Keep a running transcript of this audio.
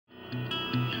Welcome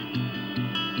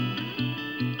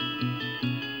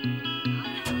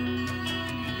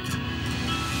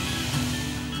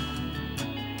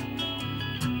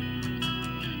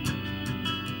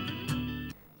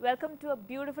to a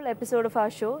beautiful episode of our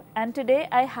show, and today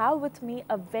I have with me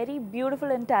a very beautiful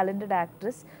and talented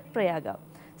actress, Prayaga.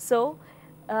 So,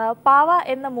 Pava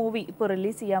എന്ന movie ഇപ്പോൾ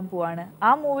release ചെയ്യാൻ പോവാണ്.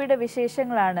 ആ മൂവിയുടെ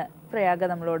വിശേഷങ്ങളാണ് പ്രയാഗ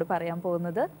നമ്മളോട് പറയാൻ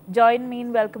പോകുന്നത്. Join me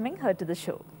in welcoming her to the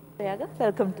show. Prayaga,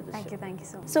 welcome to the show. Thank you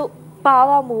so much. So,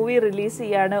 Pava movie release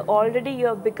ചെയ്യാണ്. Already you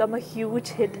have become a huge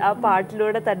hit. ആ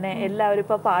പാട്ടിലൂടെ തന്നെ എല്ലാവരും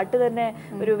ഇപ്പോൾ പാട്ട് തന്നെ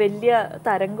ഒരു വലിയ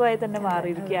തരംഗമായി തന്നെ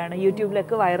മാറിയിരിക്കുകയാണ്.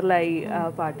 യൂട്യൂബിലൊക്കെ വൈറലായി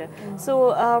പാട്ട്. So,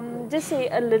 just say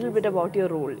a little bit about your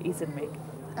role in making.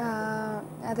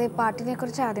 അതെ, പാട്ടിനെ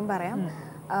കുറിച്ച് ആദ്യം പറയാം.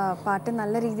 പാട്ട്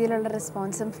നല്ല രീതിയിലുള്ള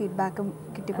റെസ്പോൺസും ഫീഡ്ബാക്കും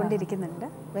കിട്ടിക്കൊണ്ടിരിക്കുന്നുണ്ട്.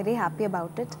 Very happy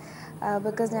about it.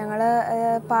 Because ഞങ്ങൾ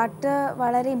പാട്ട്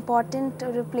വളരെ ഇമ്പോർട്ടൻറ്റ്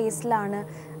ഒരു പ്ലേസിലാണ്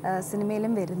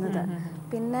സിനിമയിലും വരുന്നത്.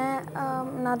 പിന്നെ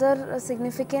another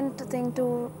significant thing to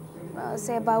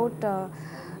say about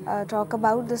talk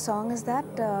about the song is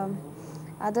that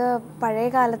അത് പഴയ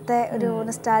കാലത്തെ ഒരു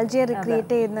നൊസ്റ്റാൾജിയ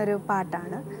റിക്രിയേറ്റ് ചെയ്യുന്ന ഒരു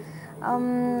പാട്ടാണ്.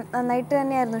 നന്നായിട്ട്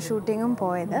തന്നെയായിരുന്നു ഷൂട്ടിങ്ങും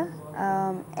പോയത്.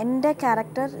 എൻ്റെ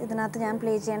ക്യാരക്ടർ ഇതിനകത്ത് ഞാൻ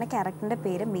പ്ലേ ചെയ്യുന്ന ക്യാരക്ടറിൻ്റെ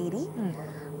പേര് മേരി.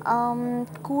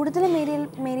 കൂടുതൽ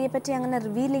മേരിയെ പറ്റി അങ്ങനെ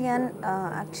റിവീൽ ചെയ്യാൻ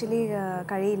ആക്ച്വലി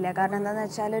കഴിയില്ല. കാരണം എന്താണെന്ന്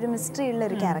വെച്ചാൽ ഒരു മിസ്റ്ററി ഉള്ള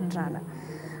ഒരു ക്യാരക്ടറാണ്.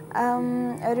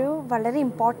 ഒരു വളരെ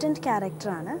ഇമ്പോർട്ടൻറ്റ്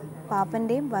ക്യാരക്ടറാണ്.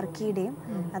 പാപ്പൻ്റെയും വർക്കിയുടെയും,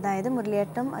 അതായത്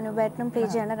മുരളിയേട്ടനും അനുപേട്ടനും പ്ലേ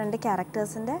ചെയ്യുന്ന രണ്ട്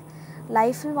ക്യാരക്ടേഴ്സിൻ്റെ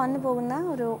ലൈഫിൽ വന്നു പോകുന്ന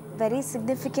ഒരു വെരി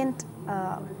സിഗ്നിഫിക്കൻറ്റ്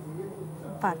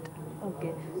പാർട്ട്. ഓക്കെ,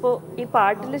 അപ്പോൾ ഈ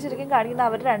പാട്ടിൽ ശരിക്കും കാണിക്കുന്ന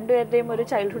അവർ രണ്ടുപേരുടെയും ഒരു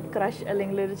ചൈൽഡ്ഹുഡ് ക്രഷ്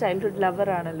അല്ലെങ്കിൽ ഒരു ചൈൽഡ്ഹുഡ് ലവർ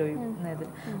ആണല്ലോ ഇതിൽ.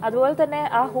 അതുപോലെ തന്നെ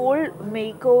ആ ഹോൾ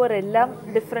മേക്ക് ഓവർ എല്ലാം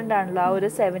ഡിഫറെൻ്റ് ആണല്ലോ. ആ ഒരു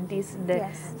 70s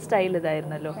style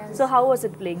ഇതായിരുന്നല്ലോ. So how was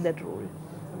it playing that role?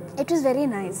 It was very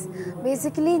nice.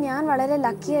 Basically ഞാൻ വളരെ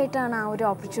ലക്കി ആയിട്ടാണ് ആ ഒരു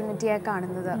ഓപ്പർച്യൂണിറ്റിയെ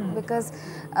കാണുന്നത്. ബിക്കോസ്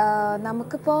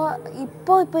നമുക്കിപ്പോൾ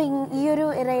ഈ ഒരു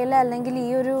ഇറയിൽ അല്ലെങ്കിൽ ഈ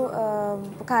ഒരു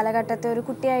കാലഘട്ടത്തെ ഒരു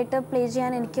കുട്ടിയായിട്ട് പ്ലേ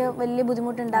ചെയ്യാൻ എനിക്ക് വലിയ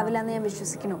ബുദ്ധിമുട്ടുണ്ടാവില്ല എന്ന് ഞാൻ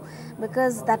വിശ്വസിക്കുന്നു.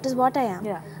 Because that is what I am.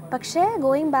 പക്ഷേ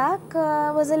going back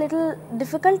was A little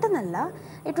difficult എന്നല്ല,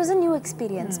 it was A new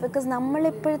experience. Because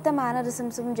നമ്മളിപ്പോഴത്തെ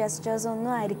മാനറിസംസും ജെസ്റ്റേഴ്സും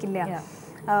ഒന്നും ആയിരിക്കില്ല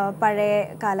പഴയ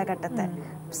കാലഘട്ടത്തെ.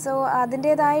 സോ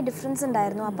അതിൻ്റേതായ ഡിഫറൻസ്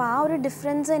ഉണ്ടായിരുന്നു. അപ്പോൾ ആ ഒരു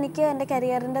ഡിഫറൻസ് എനിക്ക് എൻ്റെ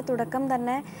കരിയറിൻ്റെ തുടക്കം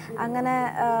തന്നെ അങ്ങനെ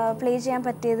പ്ലേ ചെയ്യാൻ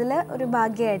പറ്റിയതിൽ ഒരു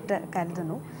ഭാഗ്യമായിട്ട്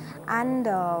കരുതുന്നു.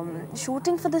 And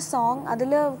shooting for the song,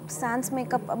 അതിൽ സാൻസ്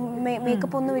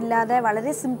മേക്കപ്പ് ഒന്നും ഇല്ലാതെ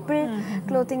വളരെ സിമ്പിൾ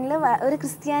ക്ലോത്തിങ്ങിൽ ഒരു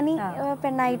ക്രിസ്ത്യാനി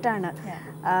പെണ്ണായിട്ടാണ്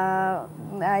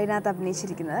അതിനകത്ത്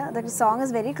അഭിനയിച്ചിരിക്കുന്നത്. The song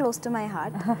is very close to my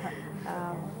heart.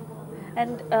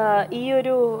 And ഈ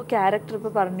ഒരു ക്യാരക്ടർ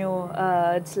ഇപ്പോൾ പറഞ്ഞു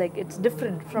it's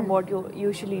different from what you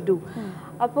usually do.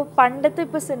 അപ്പോൾ പണ്ടത്തെ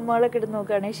ഇപ്പോൾ സിനിമകളൊക്കെ എടുത്ത്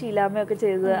നോക്കുകയാണെങ്കിൽ ഷീലാമ്മയൊക്കെ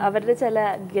ചെയ്തത് അവരുടെ ചില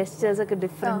ഗെസ്റ്റേഴ്സ് ഒക്കെ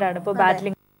ഡിഫറെൻ്റ് ആണ്. ഇപ്പോൾ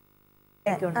battling.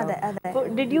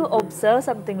 Did you observe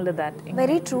something like that?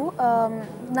 Very true.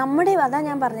 അതാ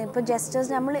ഞാൻ പറഞ്ഞത്, ഇപ്പോൾ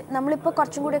ജെസ്റ്റേഴ്സ് നമ്മളിപ്പോൾ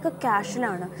കുറച്ചും കൂടിയൊക്കെ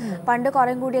കാഷ്വലാണ്. പണ്ട്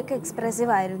കുറേ കൂടിയൊക്കെ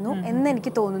എക്സ്പ്രസീവ് ആയിരുന്നു എന്ന്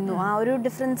എനിക്ക് തോന്നുന്നു. ആ ഒരു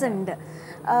ഡിഫറൻസ് ഉണ്ട്.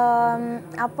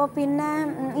 അപ്പോൾ പിന്നെ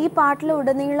ഈ പാട്ടിൽ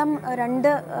ഉടനീളം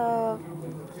രണ്ട്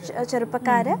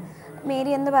ചെറുപ്പക്കാർ,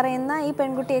 മേരി എന്ന് പറയുന്ന ഈ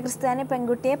പെൺകുട്ടിയെ, ക്രിസ്ത്യാനി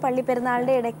പെൺകുട്ടിയെ പള്ളി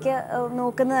പെരുന്നാളിൻ്റെ ഇടയ്ക്ക്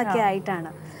നോക്കുന്നതൊക്കെ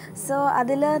ആയിട്ടാണ്. സോ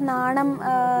അതിൽ നാണം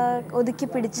ഒതുക്കി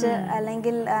പിടിച്ച്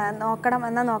അല്ലെങ്കിൽ നോക്കണം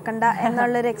എന്നാൽ നോക്കണ്ട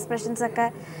എന്നുള്ളൊരു എക്സ്പ്രഷൻസൊക്കെ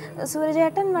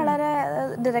സൂര്യചേട്ടൻ വളരെ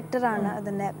ഡയറക്ടറാണ്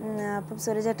അതിൻ്റെ. അപ്പം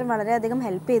സൂര്യചേട്ടൻ വളരെയധികം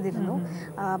ഹെൽപ്പ് ചെയ്തിരുന്നു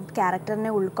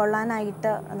ക്യാരക്ടറിനെ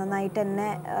ഉൾക്കൊള്ളാനായിട്ട്. നന്നായിട്ട്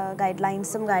എന്നെ ഗൈഡ്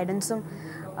ലൈൻസും ഗൈഡൻസും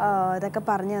ഇതൊക്കെ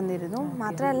പറഞ്ഞു തന്നിരുന്നു.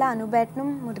 മാത്രമല്ല അനുപേട്ടനും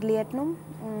മുരളിയേട്ടനും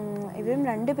ഇവരും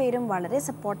രണ്ടുപേരും വളരെ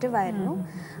സപ്പോർട്ടീവായിരുന്നു.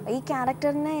 ഈ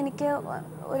ക്യാരക്ടറിനെ എനിക്ക്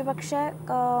ഒരു പക്ഷേ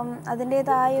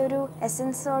അതിൻ്റേതായ ഒരു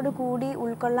എസൻസോട് കൂടി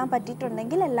ഉൾക്കൊള്ളാൻ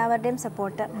പറ്റിയിട്ടുണ്ടെങ്കിൽ എല്ലാവരുടെയും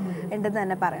സപ്പോർട്ട് ഉണ്ടെന്ന്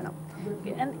തന്നെ പറയണം.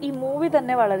 ഈ മൂവി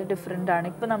തന്നെ വളരെ ഡിഫറെൻ്റ് ആണ്.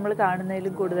 ഇപ്പം നമ്മൾ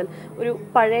കാണുന്നതിലും കൂടുതൽ ഒരു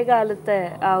പഴയ കാലത്തെ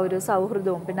ആ ഒരു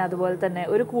സൗഹൃദവും പിന്നെ അതുപോലെ തന്നെ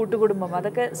ഒരു കൂട്ടുകുടുംബം,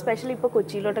 അതൊക്കെ സ്പെഷ്യലി ഇപ്പോൾ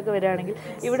കൊച്ചിയിലോട്ടൊക്കെ വരികയാണെങ്കിൽ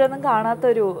ഇവിടെ ഒന്നും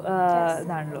കാണാത്തൊരു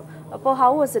ഇതാണല്ലോ. അപ്പോൾ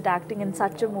how was it acting in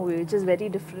such A movie which is very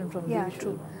different from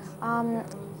usual?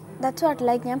 That's what,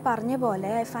 like ഞാൻ പറഞ്ഞ പോലെ,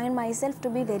 I find myself to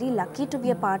be very lucky to be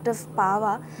a part of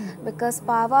Pava, because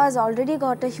Pava has already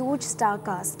got a huge star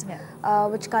cast,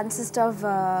 which consists of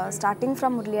starting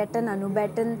from Murliyattan,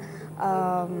 Anubetan,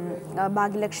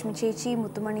 Bhagilakshmi Chechi,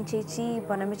 Muthumani Chechi,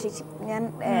 Panami Chechi,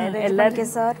 Reputed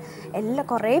sir, ella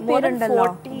korre perundallo.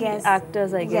 Yes,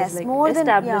 actors I guess, like more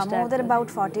than about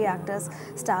 40 actors,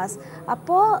 stars.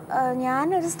 Appo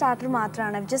njan oru starter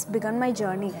maatrana. I've just begun my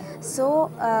journey. So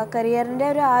career inde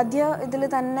oru ആദ്യ ഇതിൽ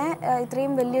തന്നെ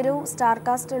ഇത്രയും വലിയൊരു star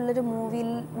cast ഉള്ളൊരു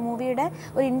മൂവിയുടെ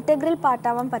ഒരു integral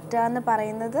പാർട്ടാവാൻ പറ്റുക എന്ന്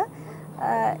പറയുന്നത്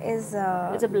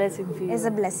It's a blessing for you. is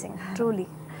a blessing, truly.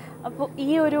 അപ്പോൾ ഈ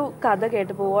ഒരു കഥ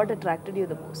കേട്ടപ്പോൾ what attracted you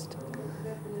the most?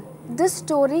 This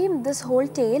story, this whole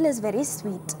tale is very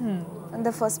sweet. In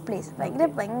the first place,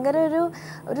 ഭയങ്കര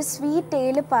ഒരു സ്വീറ്റ്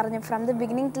ടെയിൽ പറഞ്ഞു from the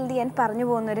beginning till the end പറഞ്ഞു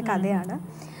പോകുന്ന ഒരു കഥയാണ്.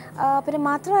 പിന്നെ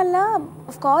മാത്രമല്ല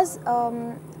of course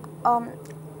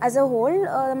as A whole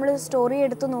നമ്മൾ സ്റ്റോറി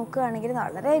എടുത്ത് നോക്കുകയാണെങ്കിൽ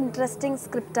വളരെ ഇൻട്രസ്റ്റിംഗ്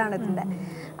സ്ക്രിപ്റ്റാണ് ഇതിൻ്റെ.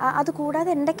 അതുകൂടാതെ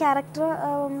എൻ്റെ ക്യാരക്ടർ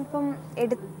ഇപ്പം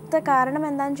എടുത്ത കാരണം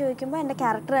എന്താണെന്ന് ചോദിക്കുമ്പോൾ എൻ്റെ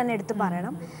ക്യാരക്ടർ തന്നെ എടുത്ത്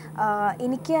പറയണം.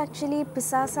 എനിക്ക് ആക്ച്വലി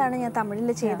പിസാസാണ് ഞാൻ തമിഴിൽ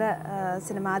ചെയ്ത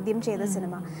സിനിമ, ആദ്യം ചെയ്ത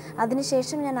സിനിമ.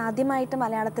 അതിനുശേഷം ഞാൻ ആദ്യമായിട്ട്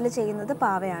മലയാളത്തിൽ ചെയ്യുന്നത്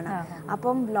പാവയാണ്.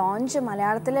 അപ്പം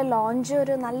മലയാളത്തിലെ ലോഞ്ച്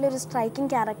ഒരു നല്ലൊരു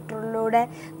സ്ട്രൈക്കിംഗ് ക്യാരക്ടറിലൂടെ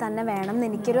തന്നെ വേണം എന്ന്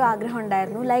എനിക്കൊരു ആഗ്രഹം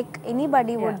ഉണ്ടായിരുന്നു, like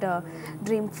anybody would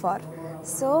dream four.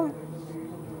 So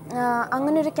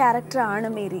അങ്ങനൊരു ക്യാരക്ടറാണ്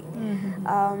മേരി.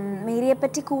 മേരിയെ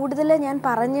പറ്റി കൂടുതൽ ഞാൻ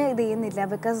പറഞ്ഞ് ഇത് ചെയ്യുന്നില്ല,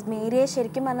 ബിക്കോസ് മേരിയെ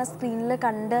ശരിക്കും പറഞ്ഞാൽ സ്ക്രീനിൽ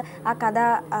കണ്ട് ആ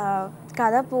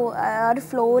കഥ ഒരു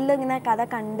ഫ്ലോയിൽ ഇങ്ങനെ കഥ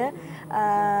കണ്ട്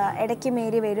ഇടയ്ക്ക്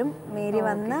മേരി വരും, മേരി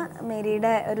വന്ന്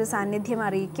മേരിയുടെ ഒരു സാന്നിധ്യം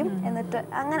അറിയിക്കും, എന്നിട്ട്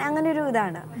അങ്ങനെ ഒരു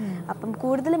ഇതാണ്. അപ്പം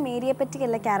കൂടുതൽ മേരിയെ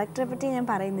പറ്റിയല്ല, ക്യാരക്ടറെ പറ്റി ഞാൻ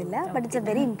പറയുന്നില്ല, but it's A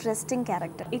very interesting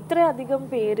character. ഇത്രയധികം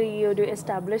പേര് ഈ ഒരു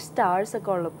എസ്റ്റാബ്ലിഷ് സ്റ്റാർസ്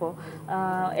ഒക്കെ ഉള്ളപ്പോൾ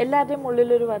എല്ലാവരുടെയും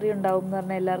ഉള്ളിലൊരു വറി ഉണ്ടാവും എന്ന്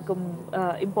പറഞ്ഞാൽ എല്ലാവർക്കും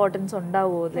ഇമ്പോർട്ടൻസ്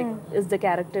ഉണ്ടാവുമോ? Like is the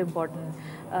character important?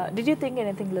 Did you think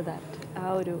anything like that?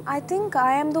 I think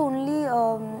I am the only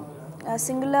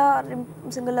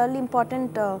singularly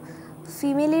important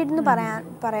female lead എന്ന്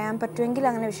പറയാൻ പറ്റുമെങ്കിൽ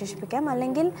അങ്ങനെ വിശേഷിപ്പിക്കാം.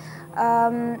 അല്ലെങ്കിൽ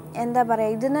എന്താ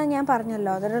പറയുക, ഇതിന് ഞാൻ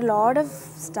പറഞ്ഞല്ലോ, there are a lot of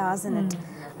stars in it.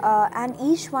 And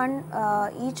each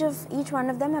one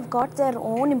of them have got their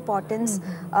own importance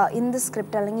in the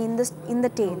script അല്ലെങ്കിൽ in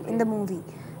the tale, in the movie.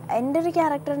 എൻ്റെ ഒരു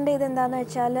ക്യാരക്ടറിൻ്റെ ഇതെന്താണെന്ന്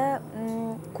വെച്ചാൽ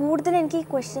കൂടുതൽ എനിക്ക് ഈ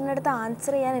ക്വസ്റ്റ്യൻ്റെ അടുത്ത്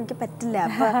ആൻസർ ചെയ്യാൻ എനിക്ക് പറ്റില്ല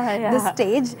the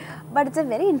stage, but it's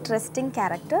A very interesting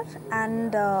character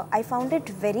and I found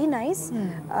it very nice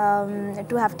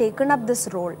to have taken up this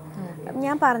role.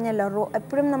 ഞാൻ പറഞ്ഞല്ലോ,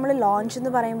 എപ്പോഴും നമ്മൾ ലോഞ്ച്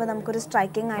എന്ന് പറയുമ്പോൾ നമുക്കൊരു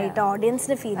സ്ട്രൈക്കിംഗ് ആയിട്ട്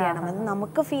ഓഡിയൻസിന് ഫീൽ ചെയ്യണം, അത്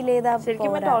നമുക്ക് ഫീൽ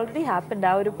ചെയ്താൽ ഓൾറെഡി ഹാപ്പൻഡ്.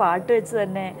 ആ ഒരു പാട്ട് വെച്ച്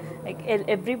തന്നെ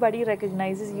എവ്രിബഡി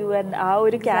റെക്കഗ്നൈസസ് യു ആൻഡ് ആ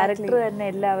ഒരു ക്യാരക്ടർ തന്നെ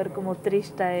എല്ലാവർക്കും ഒത്തിരി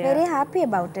ഇഷ്ടമായി. വെരി ഹാപ്പി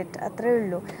അബൌട്ട് ഇറ്റ്, അത്രേ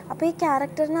ഉള്ളൂ. അപ്പോൾ ഈ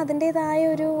ക്യാരക്ടറിന് അതിൻ്റേതായ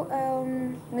ഒരു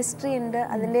മിസ്റ്ററി ഉണ്ട്,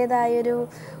 അതിൻ്റേതായൊരു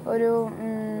ഒരു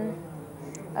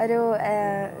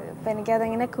ഇപ്പം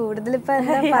എനിക്കതങ്ങനെ കൂടുതൽ ഇപ്പം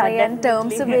എന്താ പറയാൻ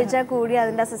ടേംസ് ഉപയോഗിച്ചാൽ കൂടി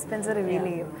അതിൻ്റെ സസ്പെൻസ് റിവീൽ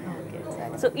ചെയ്യും.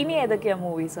 സോ ഇനി ഏതൊക്കെയാണ്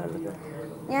മൂവീസ് ഉള്ളത്?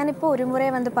 ഞാനിപ്പോൾ ഒരു മുറേ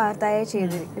വന്ന് പാർത്തായ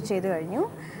ചെയ്തു കഴിഞ്ഞു.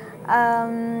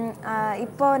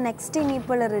 ഇപ്പോൾ നെക്സ്റ്റ്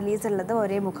ഇനിയിപ്പോൾ റിലീസ് ഉള്ളത്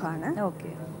ഒരേ മുഖമാണ്.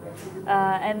 ഓക്കെ.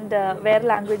 ആൻഡ് വേറെ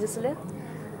ലാംഗ്വേജസിൽ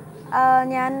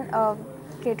ഞാൻ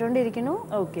കേട്ടുകൊണ്ടിരിക്കുന്നു.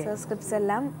 ഓക്കെ. സ്ക്രിപ്റ്റ്സ്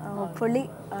എല്ലാം ഹോപ്പ്ഫുള്ളി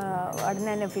ഉടനെ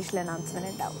തന്നെ ഒഫീഷ്യൽ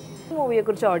അനൗൺസ്മെൻറ്റ് ഉണ്ടാവും. മൂവിയെ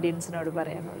കുറിച്ച് ഓഡിയൻസിനോട്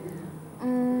പറയാനുള്ളത്?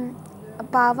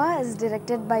 പാവ is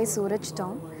directed by Sooraj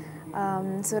Tom.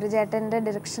 സൂരജേട്ടൻ്റെ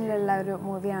ഡയറക്ഷനിലുള്ള ഒരു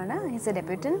മൂവിയാണ്. He's a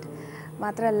ഡെപ്യൂട്ടൻറ്റ്.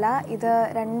 മാത്രമല്ല ഇത്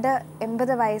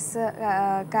 80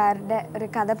 വയസ്സുകാരുടെ ഒരു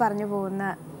കഥ പറഞ്ഞു പോകുന്ന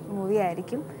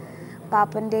മൂവിയായിരിക്കും.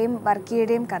 പാപ്പൻ്റെയും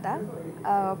വർക്കിയുടെയും കഥ.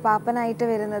 പാപ്പനായിട്ട്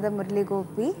വരുന്നത് മുരളി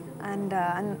ഗോപി ആൻഡ്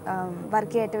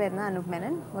വർക്കിയായിട്ട് വരുന്ന Anoop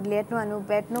Menon.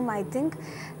 അനൂപേട്ടനും I think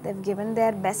the given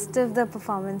there best of the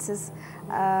performances.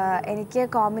 എനിക്ക്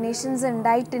കോമ്പിനേഷൻസ്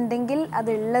ഉണ്ടായിട്ടുണ്ടെങ്കിൽ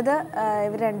അതുള്ളത്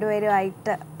ഇവർ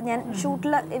രണ്ടുപേരുമായിട്ട് ഞാൻ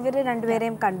ഷൂട്ടിൽ ഇവർ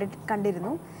രണ്ടുപേരെയും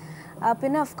കണ്ടിരുന്നു.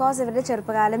 പിന്നെ ഓഫ് കോഴ്സ് ഇവരുടെ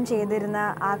ചെറുപ്പകാലം ചെയ്തിരുന്ന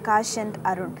ആകാശ് ആൻഡ്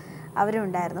അരുൺ അവരും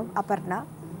ഉണ്ടായിരുന്നു, Aparna.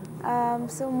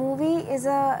 So movie it's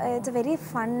a very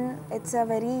fun, it's a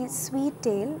very sweet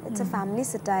tale, it's a family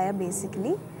satire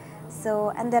basically. So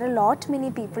and there are many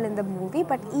people in the movie,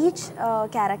 but each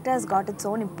character has got its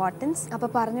own importance. Appa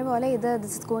paranja pole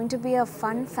this is going to be a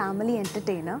fun family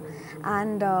entertainer,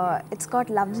 and it's got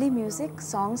lovely music,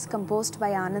 songs composed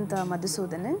by Anand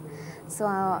Madhusudanan. So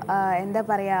എന്താ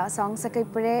പറയുക, songs ഒക്കെ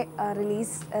ഇപ്പോഴേ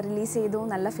release ചെയ്തു,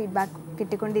 നല്ല feedback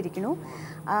കിട്ടിക്കൊണ്ടിരിക്കുന്നു.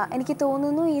 എനിക്ക്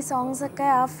തോന്നുന്നു ഈ songs ഒക്കെ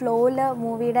ആ ഫ്ലോയിൽ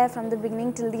മൂവിയുടെ from the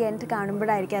beginning till the end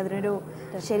കാണുമ്പോഴായിരിക്കും അതിനൊരു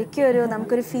ശരിക്കും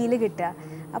നമുക്കൊരു ഫീല് കിട്ടുക.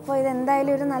 അപ്പോൾ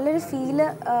ഇതെന്തായാലും ഒരു നല്ലൊരു ഫീല്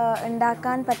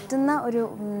ഉണ്ടാക്കാൻ പറ്റുന്ന ഒരു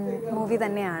മൂവി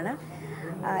തന്നെയാണ്.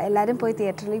 എല്ലാവരും പോയി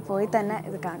തിയേറ്ററിൽ പോയി തന്നെ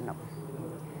ഇത് കാണണം.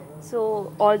 So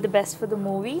all the best for the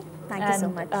movie. Thank you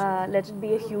so much. Let it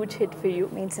be a huge hit for you.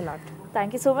 Means a lot.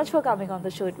 Thank you so much for coming on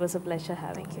the show. It was a pleasure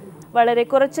having you. വളരെ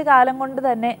കുറച്ച് കാലം കൊണ്ട്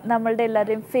തന്നെ നമ്മളുടെ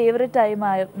എല്ലാവരുടെയും favourite ആയി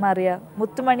മാറിയ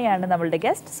മുത്തുമണിയാണ് നമ്മളുടെ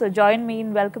guest. So join me in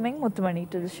welcoming Muthumani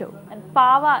to the show. And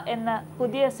പാവ എന്ന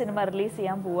പുതിയ സിനിമ റിലീസ്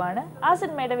ചെയ്യാൻ പോവാണ്. ആ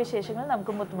സിനിമയുടെ വിശേഷങ്ങൾ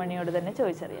നമുക്ക് മുത്തുമണിയോട് തന്നെ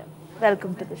ചോദിച്ചറിയാം.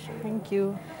 Welcome to the show. Thank you.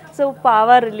 So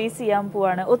പാവ റിലീസ് ചെയ്യാൻ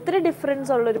പോവാണ്. ഒത്തിരി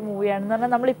ഡിഫറൻസ് ഉള്ളൊരു മൂവിയാണെന്ന്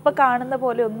പറഞ്ഞാൽ നമ്മളിപ്പോൾ കാണുന്ന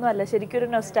പോലെ ഒന്നുമല്ല, ശരിക്കും ഒരു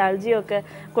നൊസ്റ്റാൾജിയൊക്കെ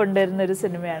കൊണ്ടുവരുന്ന ഒരു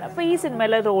സിനിമയാണ്. അപ്പോൾ ഈ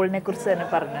സിനിമയിലെ റോളിനെ കുറിച്ച് തന്നെ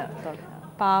പറഞ്ഞു തുടങ്ങാം.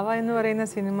 പാവ എന്ന് പറയുന്ന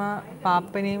സിനിമ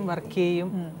പാപ്പനെയും വർക്കിയെയും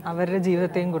അവരുടെ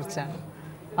ജീവിതത്തെയും കുറിച്ചാണ്.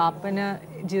 പാപ്പന്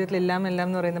ജീവിതത്തിൽ എല്ലാം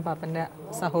എന്ന് പറയുന്ന പാപ്പൻ്റെ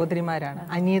സഹോദരിമാരാണ്,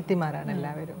 അനിയത്തിമാരാണ്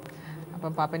എല്ലാവരും.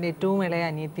 അപ്പം പാപ്പൻ്റെ ഏറ്റവും ഇളയ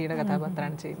അനിയത്തിയുടെ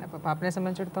കഥാപാത്രമാണ് ചെയ്യുന്നത്. അപ്പോൾ പാപ്പനെ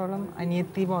സംബന്ധിച്ചിടത്തോളം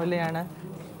അനിയത്തി പോലെയാണ്,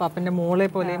 പാപ്പൻ്റെ മോളെ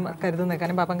പോലെയും കരുതുന്നത്.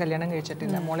 കാരണം പാപ്പൻ കല്യാണം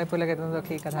കഴിച്ചിട്ടില്ല, മോളെ പോലെ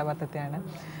കരുതുന്നതൊക്കെ ഈ കഥാപാത്രത്തെയാണ്.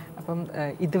 അപ്പം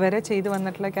ഇതുവരെ ചെയ്തു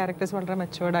വന്നിട്ടുള്ള ക്യാരക്ടേഴ്സ് വളരെ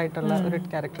മെച്ചുവേർഡ് ആയിട്ടുള്ള ഒരു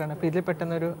ക്യാരക്ടറാണ്. അപ്പോൾ ഇതിൽ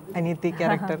പെട്ടെന്നൊരു അനിയത്തി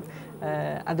ക്യാരക്ടർ,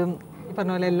 അതും ഈ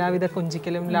പറഞ്ഞ പോലെ എല്ലാവിധ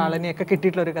കൊഞ്ചിക്കലും ലാളനെയൊക്കെ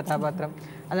കിട്ടിയിട്ടുള്ള ഒരു കഥാപാത്രം,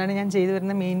 അതാണ് ഞാൻ ചെയ്തു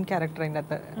വരുന്ന മെയിൻ ക്യാരക്ടർ അതിൻ്റെ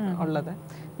അകത്ത് ഉള്ളത്.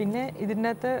 പിന്നെ ഇതിൻ്റെ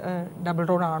അകത്ത് ഡബിൾ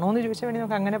റോൾ ആണോ എന്ന് ചോദിച്ചാൽ വേണ്ടി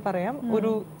നമുക്ക് അങ്ങനെ പറയാം.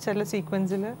 ഒരു ചില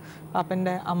സീക്വൻസിൽ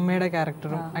പാപ്പൻ്റെ അമ്മയുടെ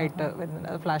ക്യാരക്ടറും ആയിട്ട് വരുന്നുണ്ട്,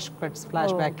 അത്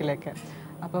ഫ്ലാഷ് ബാക്കിലേക്ക്.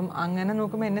 അപ്പം അങ്ങനെ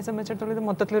നോക്കുമ്പോൾ എന്നെ സംബന്ധിച്ചിടത്തോളം ഇത്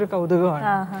മൊത്തത്തിലൊരു കൗതുകമാണ്.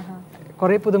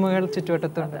 കുറേ പുതുമകൾ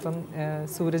ചുറ്റുവട്ടത്തുണ്ട്. അപ്പം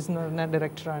സൂരജ് എന്ന് പറഞ്ഞ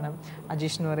ഡയറക്ടറാണ്,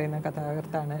 അജീഷ് എന്ന് പറയുന്ന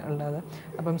കഥാകൃത്താണ് ഉള്ളത്.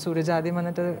 അപ്പം സൂരജ് ആദ്യം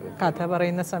വന്നിട്ട് കഥ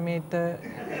പറയുന്ന സമയത്ത്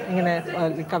ഇങ്ങനെ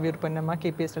കവിയൂർ പൊന്നമ്മ,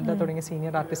 KPS ലളിത തുടങ്ങിയ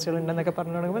സീനിയർ ആർട്ടിസ്റ്റുകൾ ഉണ്ടെന്നൊക്കെ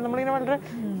പറഞ്ഞു തുടങ്ങുമ്പോൾ നമ്മളിങ്ങനെ വളരെ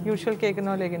യൂഷ്വൽ കേൾക്കുന്ന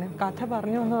പോലെ ഇങ്ങനെ കഥ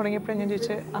പറഞ്ഞു വന്ന് തുടങ്ങിയപ്പോഴും ഞാൻ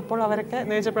ചോദിച്ചു, അപ്പോൾ അവരൊക്കെ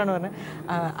ചോദിച്ചപ്പോഴാണ്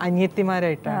പറഞ്ഞത്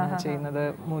അനിയത്തിമാരായിട്ടാണ് ചെയ്യുന്നത്,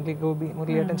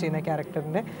 മുരളിയേട്ടൻ ചെയ്യുന്ന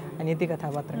ക്യാരക്ടറിൻ്റെ അനിയത്തി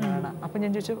കഥാപാത്രങ്ങളാണ്. അപ്പം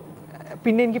ഞാൻ ചോദിച്ചു,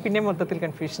 പിന്നെ എനിക്ക് മൊത്തത്തിൽ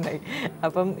കൺഫ്യൂഷനായി.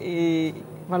 അപ്പം ഈ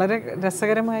വളരെ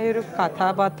രസകരമായ ഒരു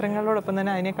കഥാപാത്രങ്ങളോടൊപ്പം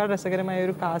തന്നെ അതിനേക്കാൾ രസകരമായ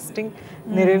ഒരു കാസ്റ്റിംഗ്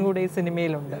നിരയും കൂടെ ഈ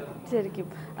സിനിമയിലുണ്ട്. ശരിക്കും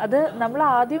അത് നമ്മൾ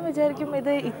ആദ്യം വിചാരിക്കും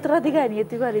ഇത് ഇത്ര അധികം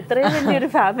അനിയത്തിമാർ, ഇത്രയും വലിയൊരു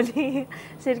ഫാമിലി.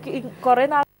 ശരിക്കും കുറേ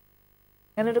നാൾ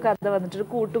അങ്ങനെ ഒരു കഥ വന്നിട്ട് ഒരു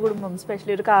കൂട്ടുകുടുംബം,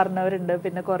 സ്പെഷ്യലി ഒരു കാരണവരുണ്ട്,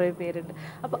 പിന്നെ കുറേ പേരുണ്ട്.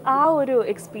 അപ്പോൾ ആ ഒരു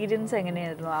എക്സ്പീരിയൻസ്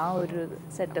എങ്ങനെയായിരുന്നു? ആ ഒരു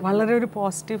സെറ്റപ്പ് വളരെ ഒരു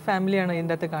പോസിറ്റീവ് ഫാമിലിയാണ്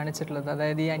ഇതിൻ്റെ അകത്ത് കാണിച്ചിട്ടുള്ളത്.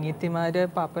 അതായത് ഈ അനിയത്തിമാർ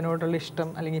പാപ്പനോടുള്ള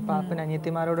ഇഷ്ടം, അല്ലെങ്കിൽ പാപ്പൻ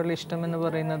അനിയത്തിമാരോടുള്ള ഇഷ്ടം എന്ന്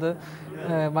പറയുന്നത്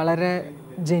വളരെ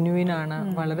ജെന്യുവിനാണ്,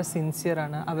 വളരെ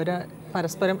സിൻസിയറാണ്. അവർ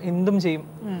പരസ്പരം എന്തും ചെയ്യും.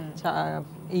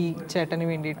 ഈ ചേട്ടന്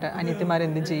വേണ്ടിയിട്ട്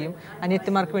അനിയത്തിമാരെന്തും ചെയ്യും,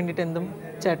 അനിയത്തിമാർക്ക് വേണ്ടിയിട്ട് എന്തും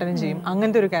ചേട്ടനും ചെയ്യും.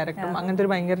 അങ്ങനത്തെ ഒരു ക്യാരക്ടറും അങ്ങനത്തെ ഒരു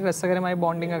ഭയങ്കര രസകരമായ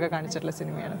ബോണ്ടിങ് ഒക്കെ കാണിച്ചിട്ടുള്ള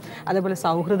സിനിമയാണ്. അതേപോലെ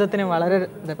സൗഹൃദത്തിന് വളരെ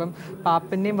ഇപ്പം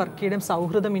പാപ്പൻ്റെയും വർക്കിയുടെയും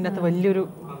സൗഹൃദം ഇതിനകത്ത് വലിയൊരു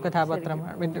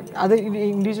കഥാപാത്രമാണ്. അത്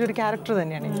ഇൻഡിവിജ്വൽ ഒരു ക്യാരക്ടർ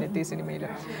തന്നെയാണ് ഇതിനകത്ത് ഈ സിനിമയിൽ.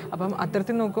 അപ്പം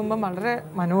അത്തരത്തിൽ നോക്കുമ്പം വളരെ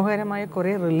മനോഹരമായ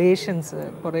കുറേ റിലേഷൻസ്,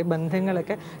 കുറേ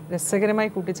ബന്ധങ്ങളൊക്കെ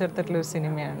രസകരമായി കൂട്ടിച്ചേർത്തിട്ടുള്ള ഒരു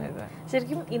സിനിമയാണ് ഇത്.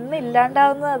 ശരിക്കും ഇന്ന്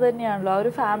ഇല്ലാണ്ടാവുന്നത് അത് തന്നെയാണല്ലോ. ആ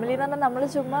ഒരു ഫാമിലി എന്ന് പറഞ്ഞാൽ നമ്മൾ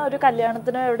ചുമ്മാ ഒരു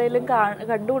കല്യാണത്തിനോ എവിടെയെങ്കിലും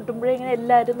കണ്ടുമുട്ടുമ്പോഴേ ഇങ്ങനെ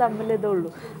എല്ലാവരും തമ്മിൽ ഇതുള്ളൂ,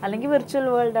 അല്ലെങ്കിൽ വിർച്വൽ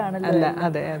വേൾഡ് ആണല്ലോ.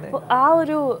 അതെ അതെ. ആ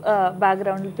ഒരു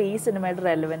ബാക്ക്ഗ്രൗണ്ടിൽ ഇപ്പോൾ ഈ സിനിമയുടെ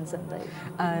റെലവൻസ് എന്തായി?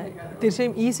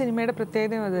 തീർച്ചയായും ഈ സിനിമയുടെ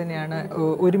പ്രത്യേകത അത് തന്നെയാണ്,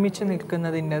 ഒരുമിച്ച്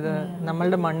നിൽക്കുന്നതിൻ്റെത്,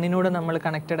 നമ്മളുടെ മണ്ണിനോട് നമ്മൾ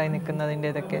കണക്റ്റഡ് ആയി നിൽക്കുന്നതിൻ്റെ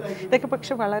ഇതൊക്കെ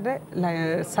പക്ഷെ വളരെ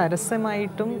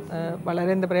സരസമായിട്ടും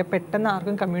വളരെ എന്താ പറയുക പെട്ടെന്ന്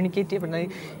ആർക്കും കമ്മ്യൂണിക്കേറ്റ്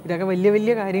ചെയ്യപ്പെടുന്നത്. ഇതൊക്കെ വലിയ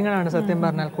വലിയ കാര്യങ്ങളാണ് സത്യം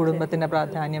പറഞ്ഞാൽ. കുടുംബത്തിൻ്റെ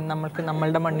പ്രാധാന്യം,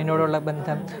 നമ്മളുടെ മണ്ണിനോടുള്ള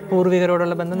ബന്ധം,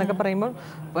 പൂർവികരോടുള്ള ബന്ധം എന്നൊക്കെ പറയുമ്പോൾ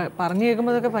പറഞ്ഞു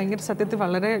കേൾക്കുമ്പോൾ അതൊക്കെ ഭയങ്കര സത്യത്തിൽ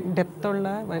വളരെ ഡെപ്തുള്ള,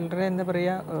 വളരെ എന്താ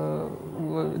പറയുക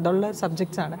ഇതുള്ള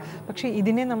സബ്ജക്ട്സാണ്. പക്ഷേ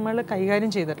ഇതിനെ നമ്മൾ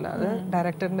കൈകാര്യം ചെയ്തിട്ടില്ല. അത്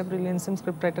ഡയറക്ടറിൻ്റെ ബ്രില്യൻസും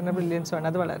സ്ക്രിപ്റ്റ് റൈറ്ററിൻ്റെ ബ്രില്യൻസും ആണ്.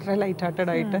 അത് വളരെ ലൈറ്റ്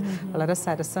ഹാർട്ടഡ് ആയിട്ട് വളരെ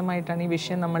സരസമായിട്ടാണ് ഈ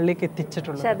വിഷയം നമ്മളിലേക്ക്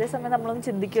എത്തിച്ചിട്ടുള്ളത്. അതേസമയം നമ്മളൊന്നും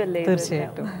ചിന്തിക്കുമല്ലേ.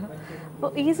 തീർച്ചയായിട്ടും.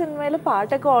 അപ്പോൾ ഈ സിനിമയിൽ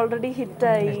പാട്ടൊക്കെ ഓൾറെഡി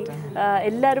ഹിറ്റായി,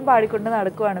 എല്ലാവരും പാടിക്കൊണ്ട്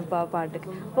നടക്കുവാണ് ഇപ്പോൾ ആ പാട്ടൊക്കെ.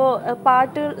 അപ്പോൾ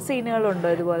പാട്ട് സീനുകളുണ്ടോ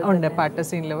ഇതുപോലെ? ഉണ്ട്, പാട്ട്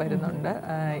സീനിൽ വരുന്നുണ്ട്.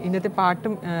 ഇതിനകത്ത്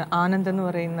പാട്ടും ആനന്ദ് എന്ന്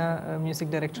പറയുന്ന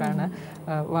മ്യൂസിക് ഡയറക്ടറാണ്.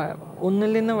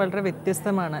 ഒന്നിൽ നിന്ന് വളരെ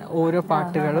വ്യത്യസ്തമാണ് ഓരോ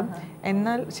പാട്ടുകളും.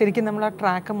 എന്നാൽ ശരിക്കും നമ്മൾ ആ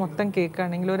ട്രാക്ക് മൊത്തം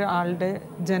കേൾക്കുകയാണെങ്കിൽ ഒരാളുടെ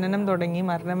ജനനം തുടങ്ങി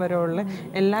മരണം വരെയുള്ള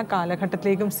എല്ലാ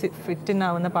കാലഘട്ടത്തിലേക്കും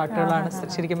ഫിറ്റിനാവുന്ന പാട്ടുകളാണ്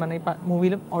ശരിക്കും പറഞ്ഞാൽ ഈ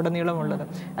മൂവിയിലും ഉടനീളം ഉള്ളത്.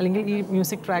 അല്ലെങ്കിൽ ഈ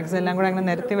മ്യൂസിക് ട്രാക്സ് എല്ലാം കൂടെ അങ്ങനെ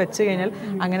നിരത്തി വെച്ച് കഴിഞ്ഞാൽ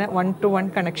അങ്ങനെ 1-to-1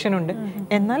 കണക്ഷൻ ഉണ്ട്.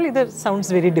 എന്നാൽ ഇത്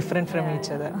sounds very different from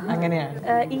each other.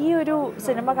 അങ്ങനെയാണ് ഈ ഒരു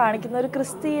സിനിമ കാണിക്കുന്ന ഒരു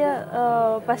ക്രിസ്തീയ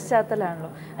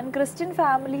പശ്ചാത്തലമാണല്ലോ. ആൻഡ് ക്രിസ്ത്യൻ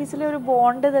ഫാമിലീസിലെ ഒരു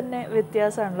ബോണ്ട് തന്നെ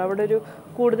വ്യത്യാസമാണല്ലോ. അവിടെ ഒരു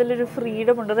കൂടുതലൊരു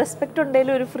ഫ്രീഡം ഉണ്ട്, റെസ്പെക്റ്റ്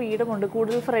ഉണ്ടെങ്കിലും ഒരു ഫ്രീഡം ഉണ്ട്,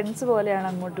 കൂടുതൽ ഫ്രണ്ട്സ് പോലെയാണ്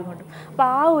അങ്ങോട്ടും ഇങ്ങോട്ടും. അപ്പോൾ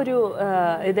ആ ഒരു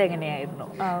ഇതെങ്ങനെയായിരുന്നു?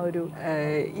 ആ ഒരു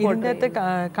ഇതിൻ്റെ അകത്ത്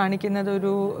കാണിക്കുന്നത്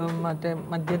ഒരു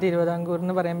മധ്യ തിരുവിതാംകൂർ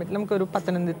എന്ന് പറയാൻ പറ്റില്ല, നമുക്കൊരു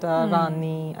പത്തനംതിട്ട,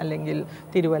 റാന്നി അല്ലെങ്കിൽ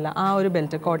തിരുവല്ല, ആ ഒരു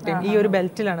ബെൽറ്റ്, കോട്ടയം, ഈ ഒരു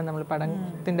ബെൽറ്റിലാണ് നമ്മൾ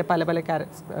പടത്തിൻ്റെ പല പല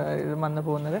ഇത് വന്നു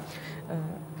പോകുന്നത്.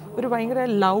 ഒരു ഭയങ്കര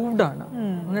ലൗഡാണ്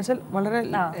എന്ന് വെച്ചാൽ വളരെ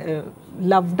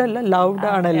ലവ്ഡ് അല്ല,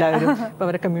 ലൗഡാണ് എല്ലാവരും. ഇപ്പോൾ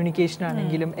അവരുടെ കമ്മ്യൂണിക്കേഷൻ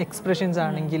ആണെങ്കിലും എക്സ്പ്രഷൻസ്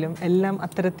ആണെങ്കിലും എല്ലാം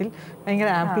അത്തരത്തിൽ ഭയങ്കര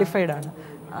ആംപ്ലിഫൈഡ് ആണ്.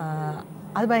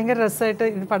 അത് ഭയങ്കര രസമായിട്ട്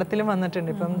ഇത് പടത്തിലും വന്നിട്ടുണ്ട്.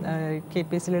 ഇപ്പം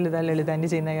KPS ലളിതാൻ്റെ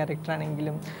ചെയ്യുന്ന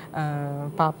ക്യാരക്ടറാണെങ്കിലും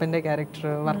പാപ്പൻ്റെ ക്യാരക്ടർ,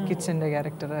 വർക്കിച്ചൻ്റെ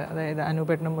ക്യാരക്ടർ, അതായത്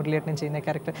അനൂപേട്ടനും മുരളിയേട്ടനും ചെയ്യുന്ന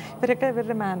ക്യാരക്ടർ, ഇവരൊക്കെ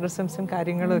ഇവരുടെ മാനറിസംസും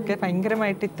കാര്യങ്ങളും ഒക്കെ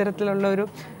ഭയങ്കരമായിട്ട് ഇത്തരത്തിലുള്ള ഒരു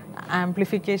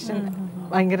ആംപ്ലിഫിക്കേഷൻ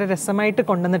ഭയങ്കര രസമായിട്ട്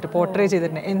കൊണ്ടുവന്നിട്ട് പോർട്രേ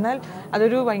ചെയ്തിട്ടുണ്ട്. എന്നാൽ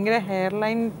അതൊരു ഭയങ്കര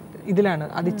ഹെയർലൈൻ ഇതിലാണ്,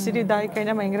 അത് ഇച്ചിരി ഇതായി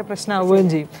കഴിഞ്ഞാൽ ഭയങ്കര പ്രശ്നമാവുകയും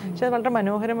ചെയ്യും. പക്ഷെ അത് വളരെ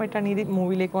മനോഹരമായിട്ടാണ് ഈ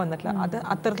മൂവിയിലേക്ക് വന്നിട്ടുള്ളത്. അത്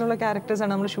അത്തരത്തിലുള്ള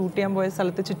ക്യാരക്ടേഴ്സാണ് നമ്മൾ ഷൂട്ട് ചെയ്യാൻ പോയ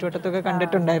സ്ഥലത്ത് ചുറ്റുവട്ടത്തൊക്കെ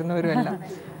കണ്ടിട്ടുണ്ടായിരുന്നവരുമല്ല.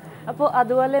 അപ്പോൾ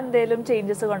അതുപോലെ എന്തെങ്കിലും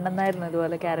ചേഞ്ചസ് കൊണ്ടുവന്നായിരുന്നു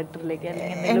ഇതുപോലെ ക്യാരക്ടറിലേക്ക്?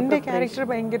 എൻ്റെ ക്യാരക്ടർ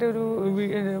ഭയങ്കര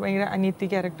ഭയങ്കര അനിയത്തി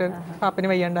ക്യാരക്ടർ. പാപ്പന്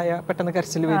വയ്യാണ്ടായ പെട്ടെന്ന്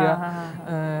കരച്ചിൽ വരിക,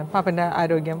 പാപ്പൻ്റെ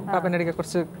ആരോഗ്യം, പാപ്പൻ്റെ ഇടയ്ക്ക്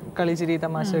കുറച്ച് കളിച്ചിരി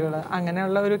തമാശകൾ,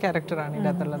 അങ്ങനെയുള്ള ഒരു ക്യാരക്ടറാണ്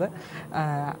ഇതിനകത്തുള്ളത്.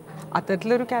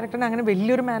 അത്തരത്തിലൊരു ക്യാരക്ടറിന് അങ്ങനെ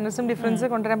വലിയൊരു മാനേഴ്സും ഡിഫറൻസ്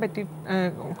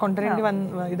കൊണ്ടുവരേണ്ടി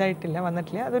വന്നിട്ടില്ല.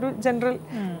 അതൊരു ജനറൽ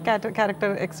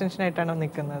ക്യാരക്ടർ എക്സ്റ്റൻഷൻ ആയിട്ടാണ്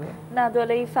നിൽക്കുന്നത്.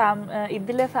 അതുപോലെ ഈ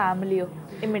ഇതിലെ ഫാമിലിയോ,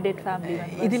 ഇമ്മീഡിയറ്റ് ഫാമിലി?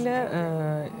 ഇതിൽ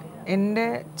എൻ്റെ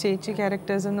ചേച്ചി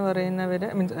ക്യാരക്ടേഴ്സ് എന്ന് പറയുന്നവർ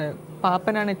മീൻസ്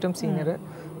പാപ്പനാണ് ഏറ്റവും സീനിയർ.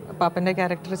 പാപ്പൻ്റെ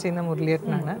ക്യാരക്ടർ ചെയ്യുന്ന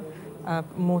മുരളിയേട്ടനാണ്.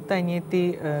 മൂത്ത അനിയത്തി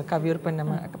കവിയൂർ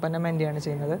പൊന്നമ്മ ആൻറ്റിയാണ്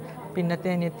ചെയ്യുന്നത്. പിന്നത്തെ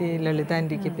അനിയത്തി ലളിത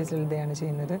ആൻറ്റി, KP ലളിതയാണ്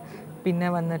ചെയ്യുന്നത്. പിന്നെ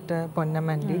വന്നിട്ട്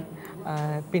പൊന്നമ്മ ആൻറ്റി,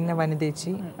 പിന്നെ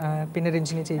വനിതേച്ചി, പിന്നെ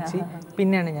രഞ്ജിനി ചേച്ചി,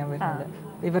 പിന്നെയാണ് ഞാൻ വരുന്നത്.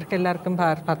 ഇവർക്കെല്ലാവർക്കും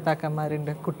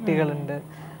ഭർത്താക്കന്മാരുണ്ട്, കുട്ടികളുണ്ട്.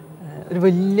 ഒരു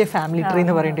വലിയ ഫാമിലി ട്രീ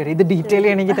എന്ന് പറയേണ്ടി വരും. ഇത് ഡീറ്റെയിൽ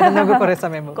ചെയ്യണമെങ്കിൽ തന്നെ നമുക്ക് കുറേ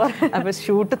സമയം പോകും. അപ്പോൾ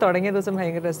ഷൂട്ട് തുടങ്ങിയ ദിവസം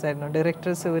ഭയങ്കര രസമായിരുന്നു.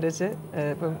 ഡയറക്ടർ സൂരജ്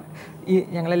ഇപ്പം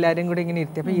ഞങ്ങളെല്ലാവരും കൂടെ ഇങ്ങനെ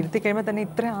ഇരുത്തി. അപ്പോൾ ഇരുത്തി കഴിയുമ്പോൾ തന്നെ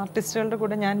ഇത്ര ആർട്ടിസ്റ്റുകളുടെ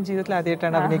കൂടെ ഞാൻ ജീവിതത്തിൽ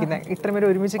ആദ്യമായിട്ടാണ് അഭിനയിക്കുന്നത്. ഇത്രയും പേരെ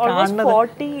ഒരുമിച്ച് കാണുന്നത്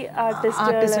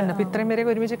ആർട്ടിസ്റ്റ് ഉണ്ട്. അപ്പോൾ ഇത്രയും പേരെ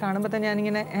ഒരുമിച്ച് കാണുമ്പോൾ തന്നെ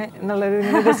ഞാനിങ്ങനെ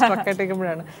എന്നുള്ളൊരു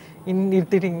സ്ട്രക്കായിട്ടേക്കുമ്പോഴാണ്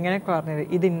ഇരുത്തിയിട്ട് ഇങ്ങനെ പറഞ്ഞത്,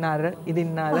 ഇതിന്നാള്,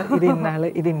 ഇതിന്നാള്, ഇതിന്നാള്,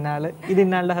 ഇതിന്നാള്,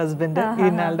 ഇതിന്നാളുടെ ഹസ്ബൻഡ്,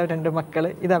 ഇതിന്നാളുടെ 2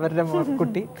 മക്കള്, ഇത് അവരുടെ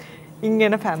കുട്ടി,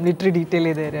 ഇങ്ങനെ ഫാമിലി ട്രീ ഡീറ്റെയിൽ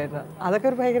ചെയ്ത് തരുമായിരുന്നു. അതൊക്കെ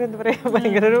ഒരു ഭയങ്കര എന്താ പറയുക,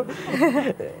 ഭയങ്കര ഒരു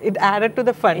it added to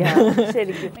the fun.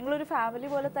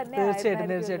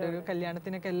 തീർച്ചയായിട്ടും ഒരു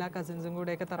കല്യാണത്തിനൊക്കെ എല്ലാ കസിൻസും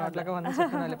കൂടെ ഒക്കെ തറവാട്ടിലൊക്കെ വന്ന്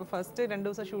ചെറുപ്പം. ഇപ്പോൾ ഫസ്റ്റ് 2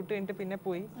 ദിവസം ഷൂട്ട് കഴിഞ്ഞിട്ട് പിന്നെ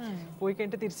പോയി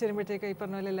കഴിഞ്ഞിട്ട് തിരിച്ചു വരുമ്പോഴത്തേക്ക് ഈ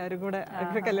പറഞ്ഞ പോലെ എല്ലാവരും കൂടെ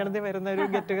കല്യാണത്തിന് വരുന്ന ഒരു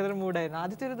ഗെറ്റ് ടുഗദർ മൂഡായിരുന്നു.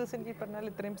 ആദ്യത്തെ ഒരു ദിവസം എനിക്ക് ഈ പറഞ്ഞാൽ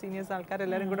ഇത്രയും സീനിയേഴ്സ് ആൾക്കാർ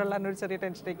എല്ലാവരും കൂടെ ഉള്ള ഒരു ചെറിയ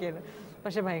ടെൻഷനൊക്കെ ആയിരുന്നു.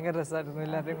 പക്ഷെ ഭയങ്കര രസമായിരുന്നു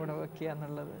എല്ലാവരും കൂടെ വർക്ക്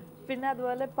ചെയ്യാന്നുള്ളത്. പിന്നെ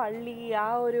അതുപോലെ പള്ളി, ആ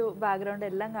ഒരു ബാക്ക്ഗ്രൗണ്ട്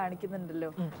എല്ലാം കാണിക്കുന്നുണ്ടല്ലോ.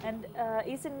 ആൻഡ്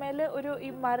ഈ സിനിമയിൽ ഒരു ഈ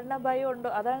മരണഭയം ഉണ്ടോ?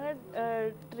 അതാണ്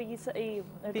ഈ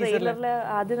ട്രെയിലറിൽ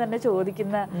ആദ്യം തന്നെ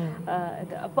ചോദിക്കുന്ന.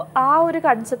 അപ്പോൾ ആ ഒരു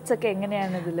കൺസെപ്റ്റ്സ് ഒക്കെ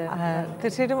എങ്ങനെയാണ് ഇതിൽ?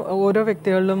 തീർച്ചയായിട്ടും ഓരോ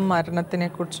വ്യക്തികളിലും മരണത്തിനെ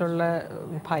കുറിച്ചുള്ള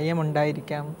ഭയം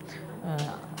ഉണ്ടായിരിക്കാം.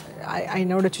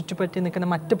 അതിനോട് ചുറ്റുപറ്റി നിൽക്കുന്ന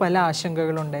മറ്റു പല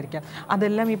ആശങ്കകളും ഉണ്ടായിരിക്കാം.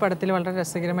 അതെല്ലാം ഈ പടത്തിൽ വളരെ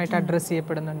രസകരമായിട്ട് അഡ്രസ്സ്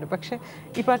ചെയ്യപ്പെടുന്നുണ്ട്. പക്ഷേ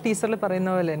ഇപ്പോൾ ആ ടീച്ചറിൽ പറയുന്ന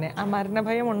പോലെ തന്നെ ആ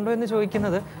മരണഭയം ഉണ്ടോ എന്ന്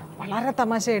ചോദിക്കുന്നത് വളരെ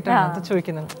തമാശയായിട്ടാണ് അത്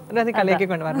ചോദിക്കുന്നത്. അതായത് കളിയൊക്കെ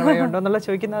കൊണ്ട് മരണഭയം ഉണ്ടോ എന്നുള്ള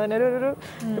ചോദിക്കുന്നത് അതിനൊരു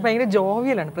ഭയങ്കര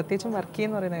ജോവിയലാണ്. പ്രത്യേകിച്ചും വർക്കി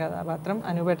എന്ന് പറയുന്ന കഥാപാത്രം,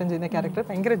 അനുപേട്ടൻ ചെയ്യുന്ന ക്യാരക്ടർ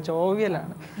ഭയങ്കര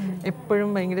ജോവിയലാണ്. എപ്പോഴും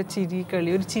ഭയങ്കര ചിരി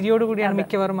കളി, ഒരു ചിരിയോട് കൂടിയാണ്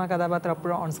മിക്കവാറും ആ കഥാപാത്രം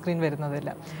എപ്പോഴും ഓൺ സ്ക്രീൻ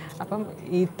വരുന്നതില്ല. അപ്പം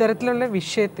ഇത്തരത്തിലുള്ള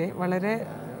വിഷയത്തെ വളരെ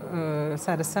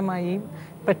സരസമായി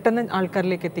പെട്ടെന്ന്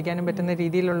ആൾക്കാരിലേക്ക് എത്തിക്കാനും പറ്റുന്ന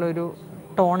രീതിയിലുള്ള ഒരു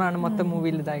ടോണാണ് മൊത്തം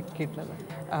മൂവിയിൽ ഇതാക്കിയിട്ടുള്ളത്.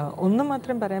 ഒന്നും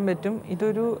മാത്രം പറയാൻ പറ്റും,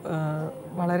 ഇതൊരു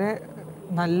വളരെ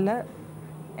നല്ല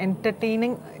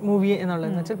എൻ്റർടൈനിങ് മൂവി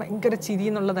എന്നുള്ളതെന്ന് വെച്ചാൽ ഭയങ്കര ചിരി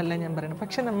എന്നുള്ളതല്ല ഞാൻ പറയുന്നത്.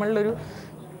 പക്ഷെ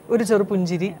നമ്മളിലൊരു ചെറു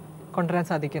പുഞ്ചിരി കൊണ്ടുവരാൻ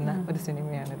സാധിക്കുന്ന ഒരു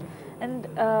സിനിമയാണിത്. ആൻഡ്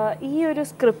ഈ ഒരു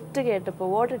സ്ക്രിപ്റ്റ് കേട്ടപ്പോൾ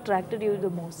what attracted you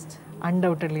the most?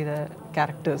 Undoubtedly the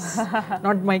characters,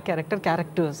 not my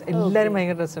characters. എല്ലാവരും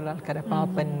ഭയങ്കര രസമുള്ള ആൾക്കാരാണ്.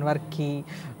 പാപ്പൻ, വർക്കി,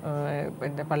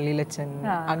 പിന്നെ പള്ളിയിലച്ചൻ,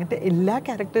 അങ്ങനത്തെ എല്ലാ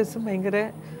ക്യാരക്ടേഴ്സും ഭയങ്കര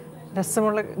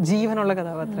രസമുള്ള ജീവനുള്ള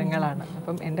കഥാപാത്രങ്ങളാണ്.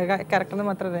 അപ്പം എൻ്റെ ക്യാരക്ടറിന്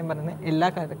മാത്രമല്ല ഞാൻ പറയുന്നത്, എല്ലാ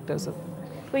ക്യാരക്ടേഴ്സും.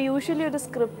 ഇപ്പോൾ യൂഷ്വലി ഒരു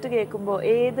സ്ക്രിപ്റ്റ് കേൾക്കുമ്പോൾ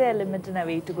ഏത് എലിമെൻറ്റിനാണ്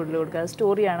വെയിറ്റ് കൂടുതൽ കൊടുക്കുക?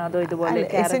 സ്റ്റോറിയാണോ അതോ ഇതുപോലെ?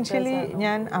 എസെൻഷ്യലി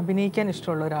ഞാൻ അഭിനയിക്കാൻ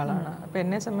ഇഷ്ടമുള്ള ഒരാളാണ്. അപ്പോൾ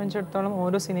എന്നെ സംബന്ധിച്ചിടത്തോളം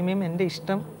ഓരോ സിനിമയും എൻ്റെ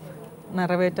ഇഷ്ടം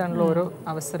നിറവേറ്റാനുള്ള ഓരോ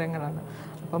അവസരങ്ങളാണ്.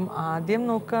 അപ്പം ആദ്യം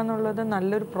നോക്കുക എന്നുള്ളത്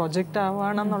നല്ലൊരു പ്രൊജക്റ്റ്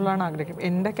ആവണം എന്നുള്ളതാണ് ആഗ്രഹം.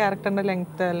 എൻ്റെ ക്യാരക്ടറിൻ്റെ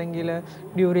ലെങ്ത്ത് അല്ലെങ്കിൽ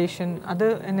ഡ്യൂറേഷൻ അത്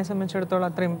എന്നെ സംബന്ധിച്ചിടത്തോളം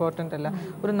അത്ര ഇമ്പോർട്ടൻ്റ് അല്ല.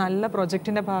 ഒരു നല്ല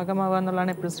പ്രൊജക്റ്റിൻ്റെ ഭാഗമാവുക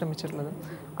എന്നുള്ളതാണ് എപ്പോഴും ശ്രമിച്ചിട്ടുള്ളത്.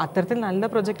 അത്തരത്തിൽ നല്ല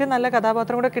പ്രൊജക്റ്റ്, നല്ല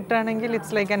കഥാപാത്രം കൂടെ കിട്ടുകയാണെങ്കിൽ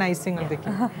ഇറ്റ്സ് ലൈക്ക് ആൻ ഐസിങ്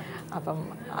ഒതുക്കി. അപ്പം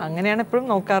അങ്ങനെയാണ് എപ്പോഴും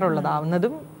നോക്കാറുള്ളത്.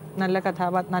 ആവുന്നതും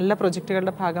നല്ല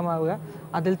പ്രൊജക്റ്റുകളുടെ ഭാഗമാവുക,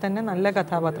 അതിൽ തന്നെ നല്ല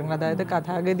കഥാപാത്രങ്ങൾ, അതായത്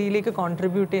കഥാഗതിയിലേക്ക്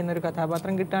കോൺട്രിബ്യൂട്ട് ചെയ്യുന്ന ഒരു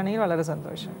കഥാപാത്രം കിട്ടുകയാണെങ്കിൽ വളരെ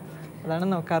സന്തോഷം. അതാണ്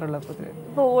നോക്കാറുള്ളത് പൊതുവെ.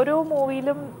 ഇപ്പോൾ ഓരോ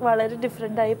മൂവിയിലും വളരെ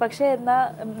ഡിഫറെൻ്റ് ആയി, പക്ഷേ എന്നാൽ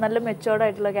നല്ല മെച്ചോർഡ്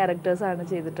ആയിട്ടുള്ള ക്യാരക്ടേഴ്സാണ്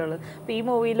ചെയ്തിട്ടുള്ളത്. അപ്പോൾ ഈ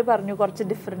മൂവിയിൽ പറഞ്ഞു കുറച്ച്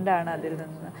ഡിഫറെൻ്റ് ആണ് അതിൽ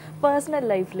നിന്ന്. പേഴ്സണൽ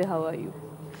ലൈഫിൽ ഹൗ ആർ യു?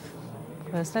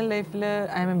 പേഴ്സണൽ ലൈഫിൽ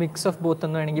I M A mix of both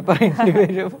എന്ന് വേണമെങ്കിൽ പറയേണ്ടി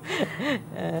വരും.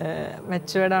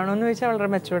 മെച്ചുവേർഡ് ആണോ എന്ന് ചോദിച്ചാൽ വളരെ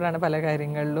മെച്ചുവേർഡാണ് പല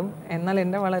കാര്യങ്ങളിലും. എന്നാൽ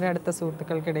എൻ്റെ വളരെ അടുത്ത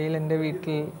സുഹൃത്തുക്കൾക്കിടയിൽ എൻ്റെ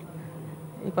വീട്ടിൽ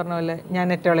ഈ പറഞ്ഞ പോലെ ഞാൻ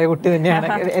ഏറ്റവും ഇളയ കുട്ടി തന്നെയാണ്,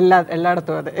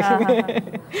 എല്ലായിടത്തും അതെ.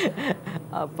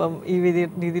 അപ്പം ഈ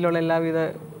രീതിയിലുള്ള എല്ലാവിധ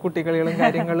കുട്ടികളികളും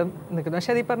കാര്യങ്ങളും നിൽക്കുന്നു.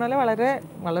 പക്ഷെ അത് ഈ പറഞ്ഞ പോലെ വളരെ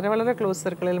വളരെ വളരെ ക്ലോസ്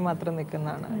സർക്കിളിൽ മാത്രം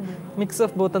നിൽക്കുന്നതാണ്. മിക്സ്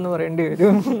ഓഫ് ബോത്ത് എന്ന് പറയേണ്ടി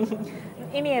വരും.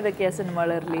 ഇനി ഏതൊക്കെയാണ്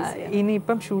സിനിമകൾ റിലീസ്?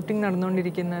 ഇനിയിപ്പം ഷൂട്ടിംഗ്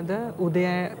നടന്നുകൊണ്ടിരിക്കുന്നത് ഉദയ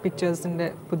പിക്ചേഴ്സിൻ്റെ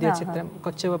പുതിയ ചിത്രം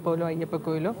കൊച്ചുവപ്പോലോ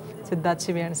അയ്യപ്പക്കോയിലോ. സിദ്ധാർത്ഥ്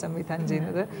ശിവയാണ് സംവിധാനം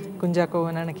ചെയ്യുന്നത്.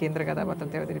 കുഞ്ചാക്കോവനാണ് കേന്ദ്ര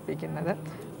കഥാപാത്രത്തെ അവതരിപ്പിക്കുന്നത്.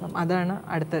 അപ്പം അതാണ്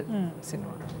അടുത്ത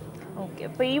സിനിമ. ഓക്കെ,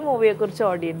 അപ്പോൾ ഈ മൂവിയെക്കുറിച്ച്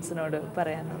ഓഡിയൻസിനോട്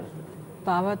പറയാനുള്ളത്?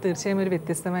 പാവ തീർച്ചയായും ഒരു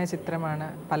വ്യത്യസ്തമായ ചിത്രമാണ്.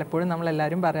 പലപ്പോഴും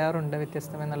നമ്മളെല്ലാവരും പറയാറുണ്ട്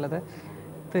വ്യത്യസ്തം എന്നുള്ളത്.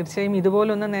 തീർച്ചയായും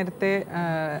ഇതുപോലൊന്നും നേരത്തെ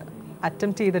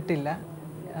അറ്റംപ്റ്റ് ചെയ്തിട്ടില്ല.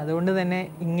 അതുകൊണ്ട് തന്നെ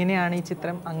ഇങ്ങനെയാണ് ഈ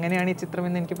ചിത്രം, അങ്ങനെയാണ് ഈ ചിത്രം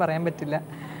എന്ന് എനിക്ക് പറയാൻ പറ്റില്ല.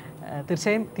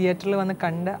 തീർച്ചയായും തിയേറ്ററിൽ വന്ന്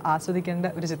കണ്ട് ആസ്വദിക്കേണ്ട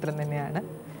ഒരു ചിത്രം തന്നെയാണ്.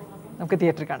 നമുക്ക്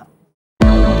തിയേറ്ററിൽ കാണാം.